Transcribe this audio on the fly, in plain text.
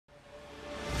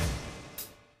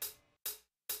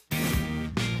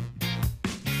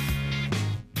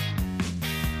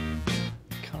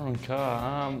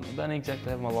car? I don't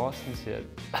exactly have my licence yet.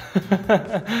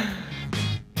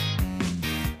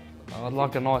 I'd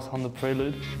like a nice Honda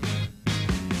Prelude.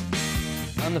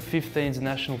 Under 15's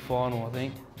national final, I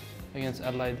think. Against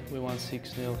Adelaide, we won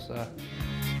 6-0, so.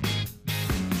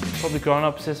 Probably growing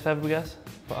up Cesc Fabregas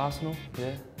for Arsenal,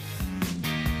 yeah.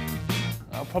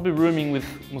 Probably rooming with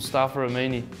Mustafa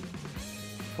Amini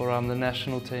for the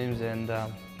national teams and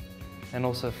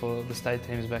also for the state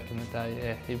teams back in the day.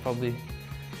 Yeah, he probably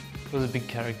was a big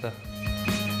character.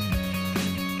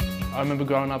 I remember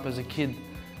growing up as a kid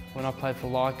when I played for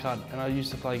Leichhardt, and I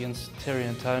used to play against Terry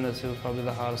Antonis, who was probably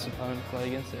the hardest opponent to play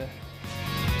against, yeah.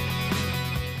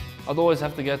 I'd always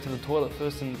have to go to the toilet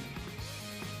first, and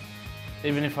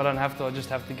even if I don't have to, I just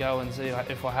have to go and see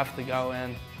if I have to go,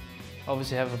 and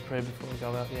obviously have a prayer before I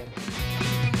go out,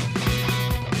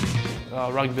 yeah.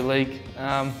 Rugby league,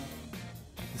 the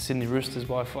Sydney Roosters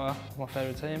by far, my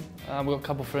favourite team. I've got a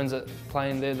couple of friends that play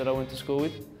in there that I went to school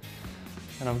with,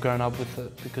 and I've grown up with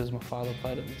it because my father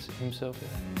played it himself,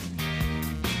 yeah.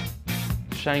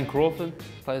 Shane Crawford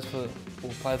played for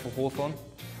Hawthorn,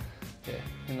 yeah,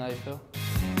 in the AFL.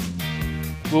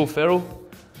 Will Ferrell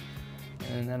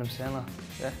and Adam Sandler,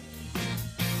 yeah.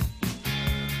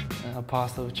 And a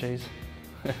pasta with cheese.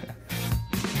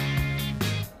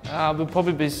 There'll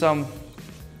probably be some,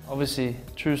 obviously,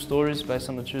 true stories, based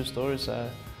on the true stories, so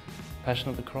Passion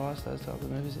of the Christ, those type of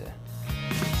movies, yeah.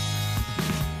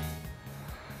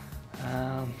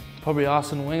 Probably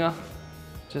Arsene Wenger,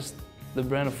 just the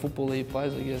brand of football he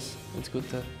plays, I guess. It's good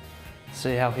to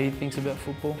see how he thinks about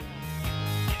football.